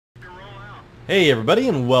Hey everybody,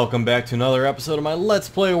 and welcome back to another episode of my Let's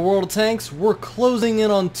Play World of Tanks. We're closing in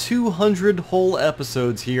on 200 whole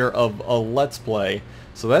episodes here of a Let's Play,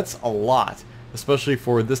 so that's a lot, especially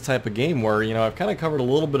for this type of game where, you know, I've kind of covered a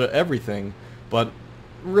little bit of everything, but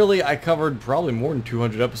really I covered probably more than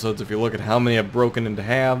 200 episodes if you look at how many I've broken into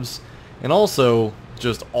halves, and also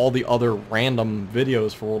just all the other random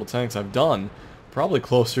videos for World of Tanks I've done. Probably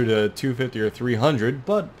closer to 250 or 300,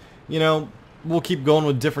 but, you know, we'll keep going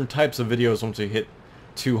with different types of videos once we hit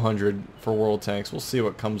 200 for World Tanks. We'll see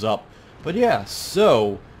what comes up. But yeah,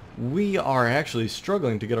 so we are actually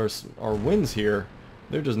struggling to get our wins here.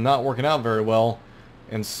 They're just not working out very well.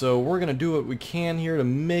 And so we're going to do what we can here to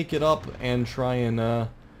make it up and try and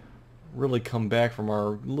really come back from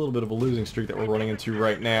our little bit of a losing streak that we're running into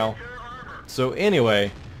right now. So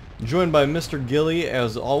anyway, joined by Mr. Gilly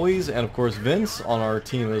as always, and of course Vince on our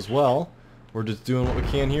team as well. We're just doing what we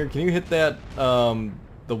can here. Can you hit that,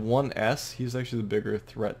 the 1S? He's actually the bigger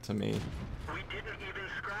threat to me. We didn't even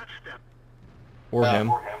scratch them. Or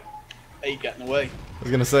him. Hey, you got in the way. I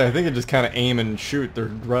was gonna say, I think it just kind of aim and shoot. They're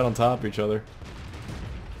right on top of each other.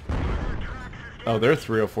 Oh, their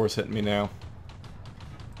 304's hitting me now.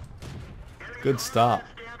 Good stop.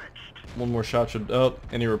 One more shot should... Oh,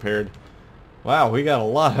 and he repaired. Wow, we got a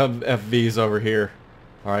lot of FVs over here.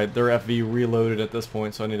 Alright, they're FV reloaded at this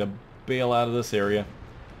point, so I need to bail out of this area.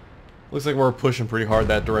 Looks like we're pushing pretty hard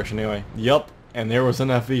that direction anyway. Yup, and there was an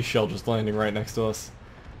FV shell just landing right next to us.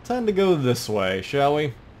 Time to go this way, shall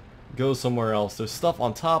we? Go somewhere else. There's stuff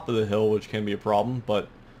on top of the hill which can be a problem, but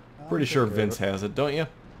pretty sure Vince has it, don't you?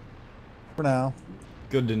 For now.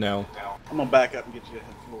 Good to know. I'm gonna back up and get you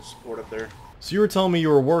a little support up there. So you were telling me you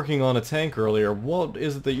were working on a tank earlier. What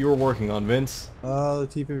is it that you were working on, Vince? The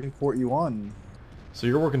T-54E1. So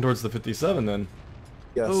you're working towards the 57 then?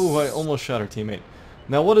 Yes. Oh, I almost shot our teammate.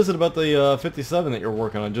 Now, what is it about the 57 that you're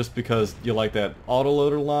working on? Just because you like that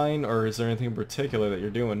autoloader line, or is there anything in particular that you're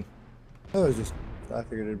doing? Oh, it was just, I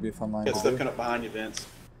figured it'd be a fun line Got to stuff do. coming up behind you, Vince.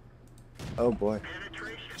 Oh boy.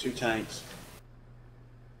 2 tanks.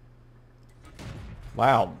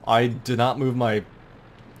 Wow, I did not move my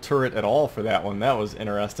turret at all for that one. That was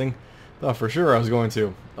interesting. Thought for sure I was going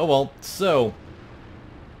to. Oh well, so...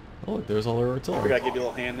 Oh, look, there's all their I artillery. forgot to give you a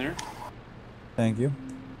little hand there. Thank you.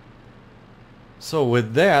 So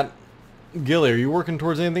with that, Gilly, are you working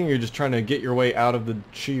towards anything, or are you just trying to get your way out of the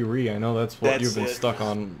Chi-Ri? I know that's what you've been stuck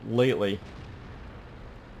on lately.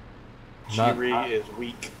 Chi-Ri is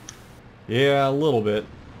weak. Yeah, a little bit.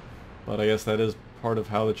 But I guess that is part of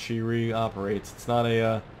how the Chi-Ri operates. It's not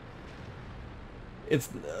a... it's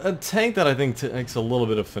a tank that I think takes a little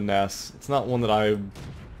bit of finesse. It's not one that I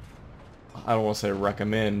don't want to say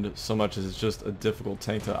recommend so much as it's just a difficult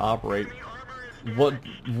tank to operate.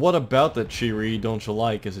 What about the Chi-Ri don't you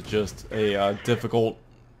like? Is it just a difficult,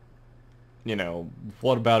 you know,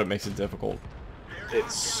 what about it makes it difficult?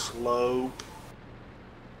 It's slow.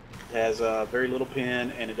 It has very little pin,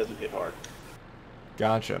 and it doesn't hit hard.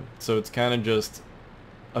 Gotcha. So it's kind of just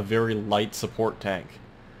a very light support tank.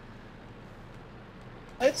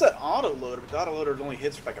 It's an autoloader, but the autoloader only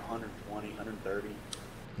hits for like 120, 130.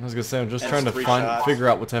 I was gonna say, I'm just And trying to it's 3 shots. figure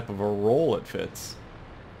out what type of a role it fits.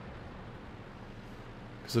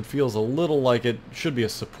 Because it feels a little like it should be a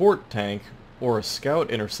support tank or a scout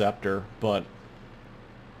interceptor, but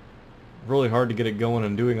really hard to get it going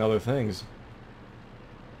and doing other things.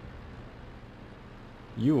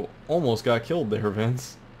 You almost got killed there,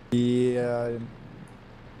 Vince. Yeah.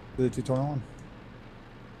 The 221.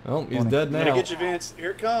 Oh, he's Morning. dead I'm gonna now. get you, Vince.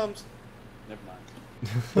 Here it comes. Never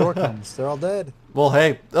mind. Door comes. They're all dead. Well,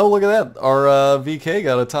 hey, oh, look at that. Our VK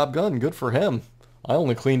got a top gun. Good for him. I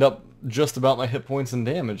only cleaned up just about my hit points and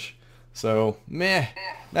damage. So, meh.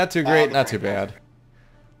 Not too great, not too bad.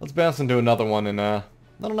 Let's bounce into another one and, I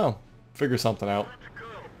don't know, figure something out.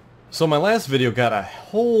 So my last video got a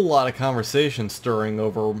whole lot of conversation stirring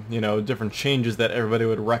over, you know, different changes that everybody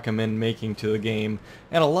would recommend making to the game.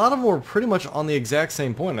 And a lot of them were pretty much on the exact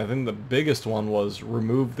same point. I think the biggest one was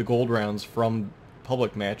remove the gold rounds from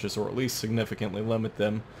public matches, or at least significantly limit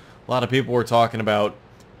them. A lot of people were talking about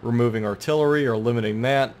removing artillery or limiting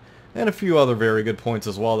that, and a few other very good points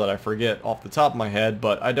as well that I forget off the top of my head,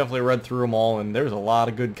 but I definitely read through them all, and there's a lot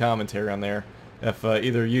of good commentary on there. If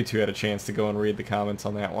either you two had a chance to go and read the comments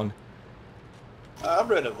on that one. I've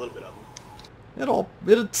read a little bit of them.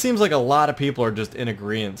 It seems like a lot of people are just in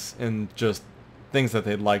agreement in just things that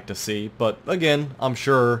they'd like to see, but again, I'm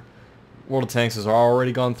sure World of Tanks has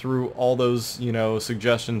already gone through all those, you know,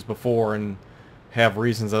 suggestions before and have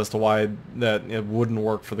reasons as to why that it wouldn't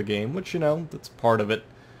work for the game, which, you know, that's part of it.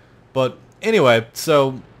 But anyway,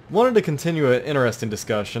 so wanted to continue an interesting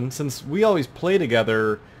discussion since we always play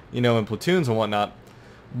together you know, in platoons and whatnot.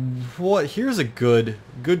 Here's a good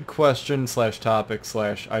question slash topic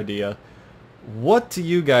slash idea. What do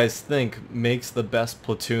you guys think makes the best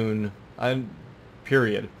platoon?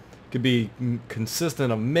 Period. Could be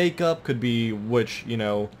consistent of makeup. Could be which, you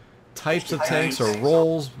know, types of tanks or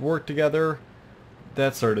roles work together.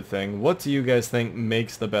 That sort of thing. What do you guys think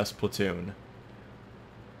makes the best platoon?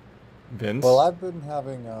 Vince? Well, I've been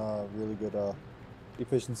having really good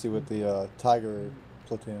efficiency with the Tiger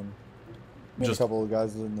platoon. Me and Just a couple of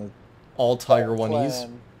guys in the all Tiger clan,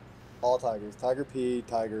 1Es? all Tigers. Tiger P,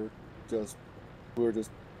 Tiger. We were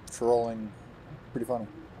just trolling. Pretty funny.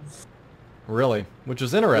 Really? Which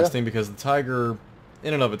is interesting because the Tiger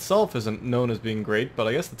in and of itself isn't known as being great, but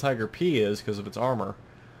I guess the Tiger P is because of its armor.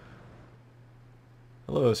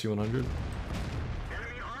 Hello, SU-100. Enemy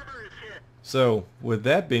armor is hit. So, with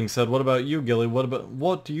that being said, what about you, Gilly?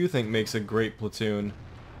 What do you think makes a great platoon?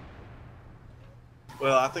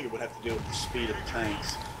 Well, I think it would have to do with the speed of the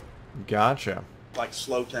tanks. Gotcha. Like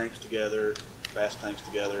slow tanks together, fast tanks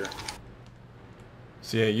together.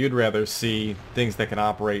 So yeah, you'd rather see things that can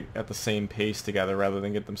operate at the same pace together rather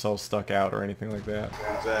than get themselves stuck out or anything like that.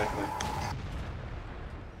 Exactly.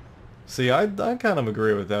 See, I kind of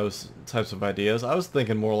agree with those types of ideas. I was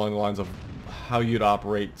thinking more along the lines of how you'd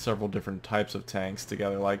operate several different types of tanks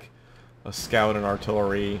together, like a scout and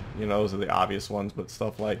artillery. You know, those are the obvious ones, but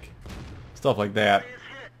stuff like that.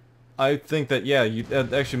 I think that, yeah,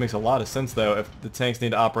 that actually makes a lot of sense, though. If the tanks need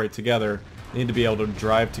to operate together, they need to be able to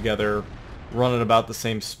drive together, run at about the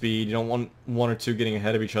same speed. You don't want one or two getting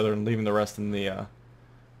ahead of each other and leaving the rest in the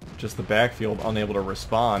just the backfield unable to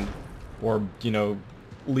respond, or, you know,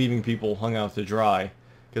 leaving people hung out to dry,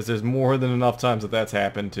 because there's more than enough times that that's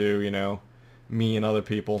happened to, you know, me and other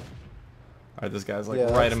people. Alright, this guy's like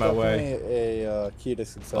right in my way. A key to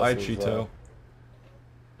success. Bye, Cheeto.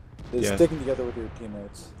 Is Yeah. sticking together with your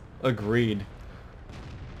teammates. Agreed.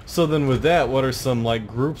 So then with that, what are some like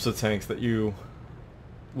groups of tanks that you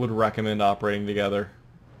would recommend operating together?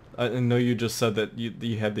 I know you just said that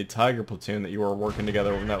you had the Tiger platoon that you were working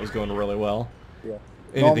together and that was going really well. Yeah.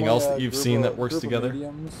 Anything Normally, else that you've seen that works group of together?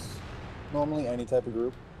 Mediums, normally any type of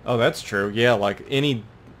group. Oh, that's true. Yeah, like any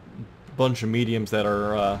bunch of mediums that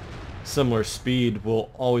are similar speed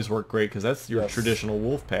will always work great, because that's your Yes. traditional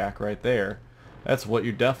wolf pack right there. That's what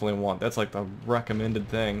you definitely want. That's like the recommended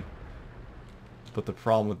thing. But the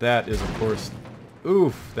problem with that is, of course,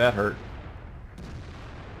 oof, that hurt.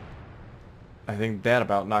 I think that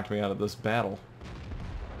about knocked me out of this battle.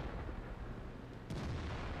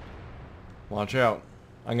 Watch out.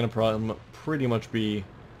 I'm going to pretty much be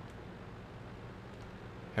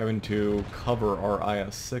having to cover our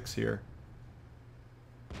IS-6 here.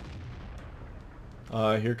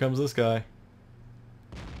 Here comes this guy.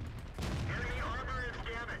 Enemy armor is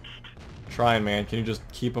damaged. Trying, man. Can you just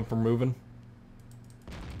keep him from moving?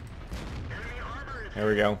 Enemy armor is There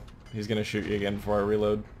we go. He's going to shoot you again before I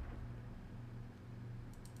reload.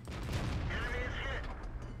 enemy is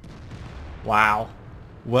hit. Wow.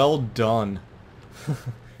 Well done.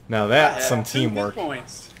 Now I that's had some 2 hit teamwork.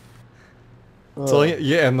 points. So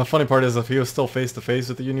yeah, and the funny part is if he was still face to face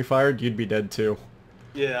with the you fired, you'd be dead too.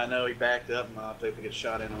 Yeah, I know. He backed up, and I'll take to get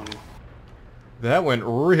shot in on him. That went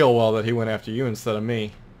real well that he went after you instead of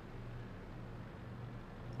me.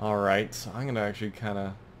 Alright, so I'm going to actually kind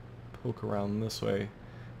of poke around this way.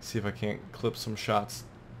 See if I can't clip some shots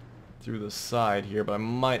through the side here, but I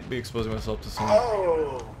might be exposing myself to some...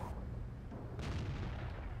 Oh!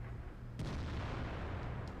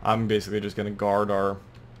 I'm basically just going to guard our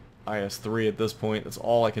IS-3 at this point. That's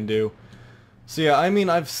all I can do. So yeah, I mean,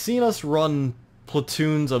 I've seen us run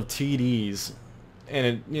platoons of TDs, and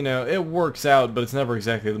it, you know, it works out, but it's never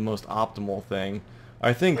exactly the most optimal thing.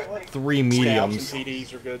 I think 3 mediums... Scouts and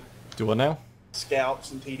TDs are good. Do what now?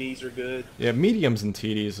 Scouts and TDs are good. Yeah, mediums and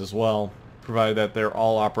TDs as well, provided that they're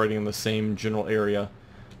all operating in the same general area.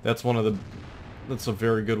 That's a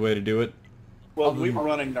very good way to do it. Well, we were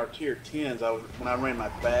running our tier 10s. When I ran my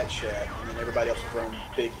bat shack, and then everybody else was running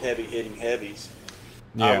big, heavy hitting heavies.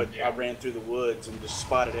 Yeah. I ran through the woods and just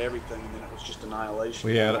spotted everything, and then it was just annihilation.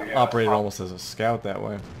 We had operated almost as a scout that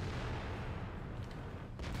way.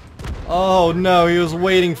 Oh no, he was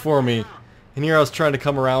waiting for me. And here I was trying to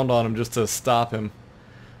come around on him just to stop him.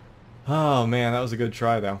 Oh man, that was a good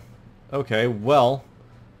try though. Okay, well,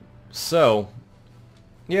 so,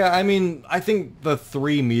 yeah, I mean, I think the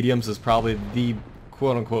 3 mediums is probably the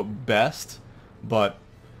quote-unquote best, but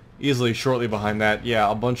easily shortly behind that,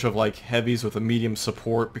 yeah, a bunch of like heavies with a medium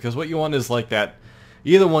support, because what you want is like that,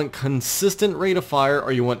 you either want consistent rate of fire,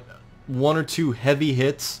 or you want 1 or 2 heavy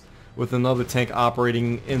hits with another tank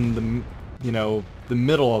operating in the, you know, the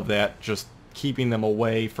middle of that, just keeping them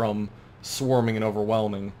away from swarming and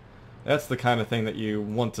overwhelming. That's the kind of thing that you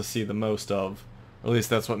want to see the most of. Or at least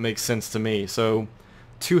that's what makes sense to me. So,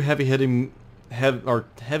 two heavy-hitting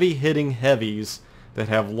heavies that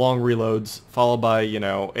have long reloads, followed by, you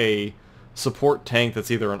know, a support tank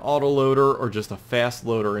that's either an autoloader or just a fast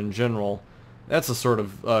loader in general. That's the sort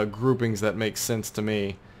of groupings that make sense to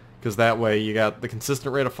me, because that way you got the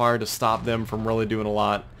consistent rate of fire to stop them from really doing a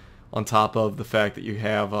lot, on top of the fact that you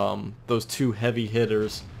have those two heavy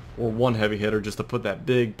hitters, or one heavy hitter, just to put that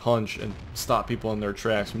big punch and stop people in their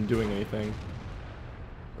tracks from doing anything.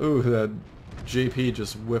 Ooh, that JP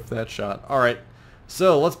just whiffed that shot. Alright,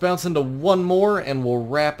 so let's bounce into one more and we'll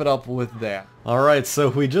wrap it up with that. Alright, so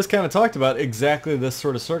we just kind of talked about exactly this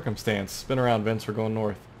sort of circumstance. Spin around, Vince, we're going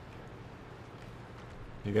north.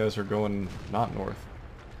 You guys are going not north.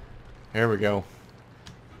 There we go.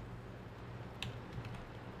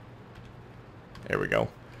 There we go.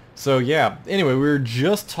 So yeah, anyway, we were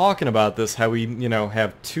just talking about this, how we, you know,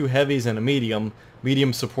 have two heavies and a medium.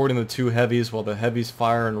 Medium supporting the two heavies while the heavies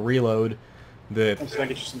fire and reload. I'm just gonna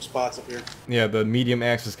get you some spots up here. Yeah, the medium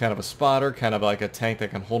acts as kind of a spotter, kind of like a tank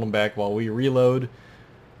that can hold them back while we reload.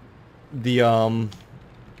 The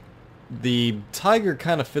Tiger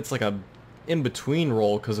kind of fits like a in-between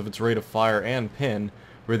role because of its rate of fire and pin,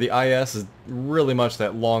 where the IS is really much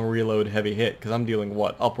that long reload heavy hit, because I'm dealing,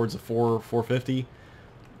 what, upwards of 450?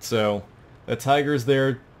 So, the Tiger's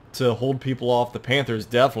there to hold people off. The Panther's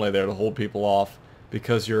definitely there to hold people off,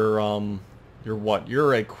 because you're what?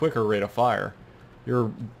 You're a quicker rate of fire.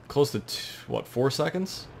 You're close to, what, 4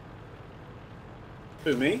 seconds?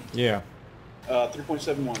 Who, me? Yeah.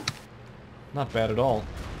 3.71. Not bad at all.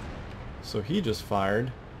 So he just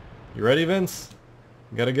fired. You ready, Vince?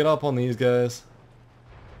 You gotta get up on these guys.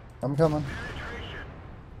 I'm coming.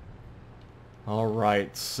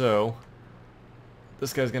 Alright, so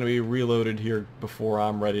this guy's gonna be reloaded here before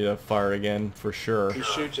I'm ready to fire again, for sure. He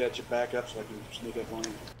shoots at you, back up so I can sneak up on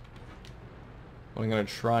him. What I'm gonna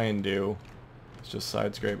try and do is just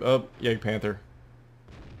side scrape. Oh, Yeg Panther.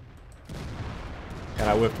 And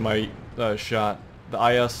I whiffed my shot. The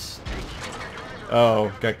IS...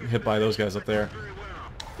 Oh, got hit by those guys up there.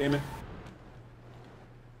 Damn it.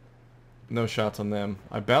 No shots on them.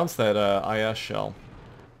 I bounced that IS shell,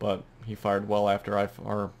 but he fired well after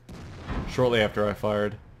or shortly after I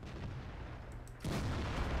fired.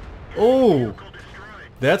 Oh!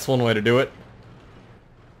 That's one way to do it.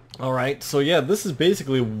 Alright, so yeah, this is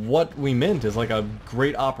basically what we meant as like a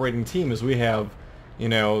great operating team, is we have, you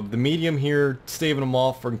know, the medium here staving them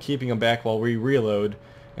off from keeping them back while we reload,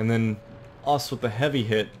 and then us with the heavy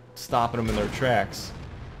hit stopping them in their tracks.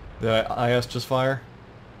 Did IS just fire?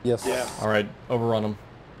 Yes. Yeah. Alright, overrun them.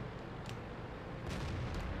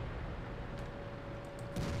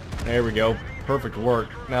 There we go. Perfect work.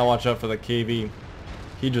 Now watch out for the KV.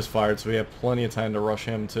 He just fired, so we have plenty of time to rush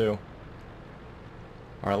him too.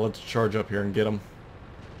 Alright, let's charge up here and get him.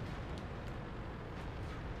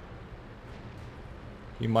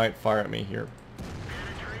 He might fire at me here.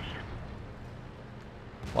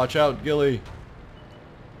 Watch out, Gilly.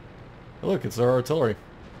 Oh, look, it's our artillery.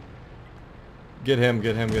 Get him,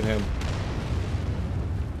 get him, get him.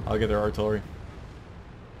 I'll get their artillery.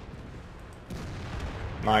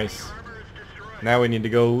 Nice. Now we need to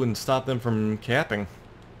go and stop them from capping.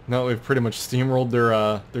 No, we've pretty much steamrolled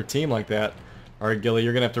their team like that. Alright, Gilly,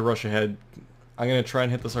 you're gonna have to rush ahead. I'm gonna try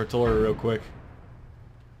and hit this artillery real quick.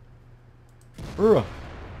 Ugh.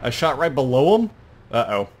 I shot right below him?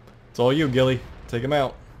 Uh-oh. It's all you, Gilly. Take him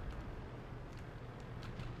out.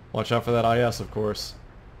 Watch out for that IS, of course.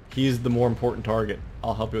 He's the more important target.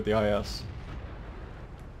 I'll help you with the IS.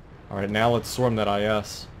 Alright, now let's swarm that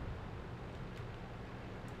IS.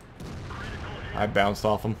 I bounced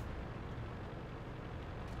off him.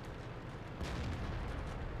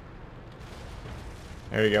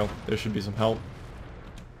 There you go. There should be some help.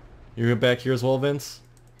 You get back here as well, Vince?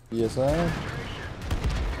 Yes, I am.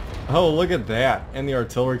 Oh, look at that. And the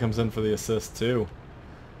artillery comes in for the assist, too.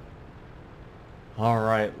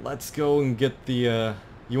 Alright, let's go and get the...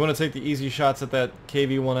 You want to take the easy shots at that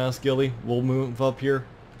KV-1S, Gilly? We'll move up here.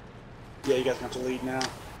 Yeah, you guys have to lead now.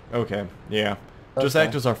 Okay, yeah. Okay. Just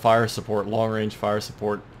act as our fire support, long-range fire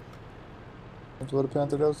support. That's what a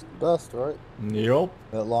Panther does best, right? Yup.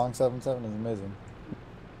 That long 7.7 is amazing.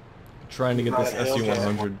 Trying to get this Right,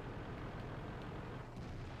 SU-100.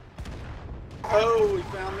 Oh, he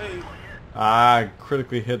found me. Ah,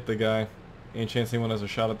 critically hit the guy. Any chance anyone has a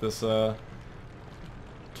shot at this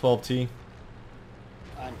 12T?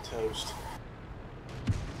 I'm toast.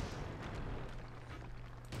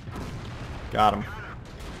 Got him.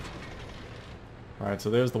 Alright, so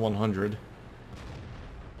there's the 100.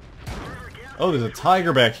 Oh, there's a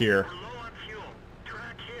tiger back here. We're low on fuel.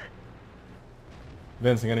 Track hit.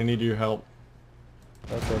 Vince, I'm gonna need your help.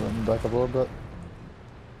 Okay, let me back up a little bit.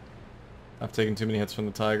 I've taken too many hits from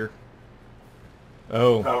the tiger.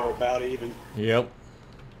 Oh, Oh, about even. yep.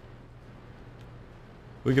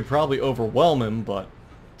 We could probably overwhelm him, but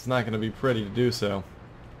it's not gonna be pretty to do so.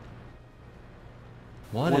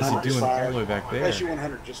 What is he 100 just doing all fired. the way back there? SU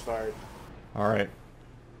 100 just fired. Alright.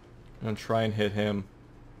 I'm gonna try and hit him.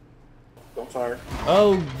 Don't fire.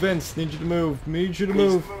 Oh, Vince, need you to move. Need you to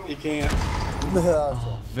move. He can't.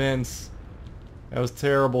 Oh, Vince. That was a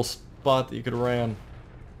terrible spot that you could have ran.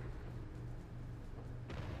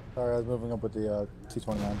 Sorry, I was moving up with the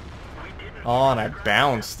T-29. Oh, and I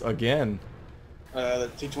bounced again. The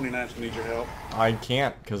T-29's gonna need your help. I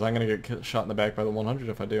can't, because I'm going to get shot in the back by the 100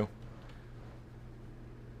 if I do.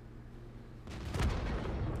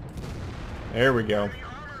 There we go.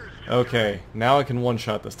 Okay, now I can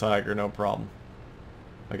one-shot this tiger, no problem.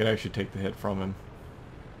 I could actually take the hit from him.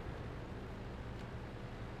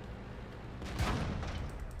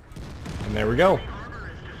 And there we go.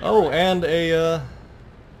 Oh, and a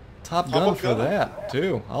top gun Top for gun. that,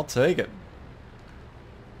 too. I'll take it.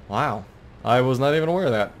 Wow. I was not even aware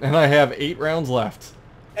of that. And I have 8 rounds left.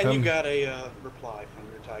 And you got a reply from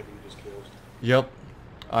your tiger you just killed. Yep.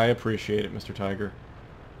 I appreciate it, Mr. Tiger.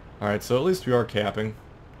 Alright, so at least we are capping.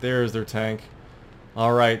 There's their tank.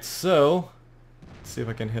 Alright, so... let's see if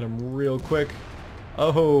I can hit him real quick.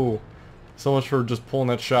 Oh! So much for just pulling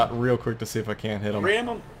that shot real quick to see if I can't hit him. Ram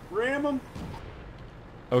him! Ram him!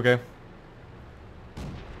 Okay.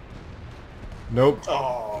 Nope.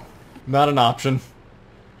 Oh. Not an option.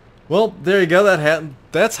 Well, there you go.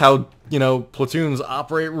 That's how, you know, platoons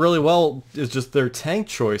operate really well, is just their tank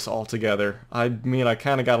choice altogether. I mean, I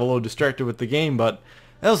kind of got a little distracted with the game, but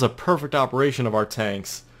that was a perfect operation of our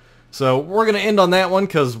tanks. So we're going to end on that one,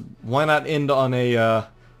 because why not end on a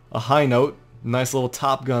high note? Nice little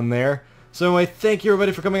Top Gun there. So anyway, thank you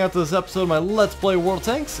everybody for coming out to this episode of my Let's Play World of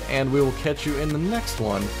Tanks, and we will catch you in the next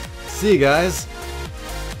one. See you guys.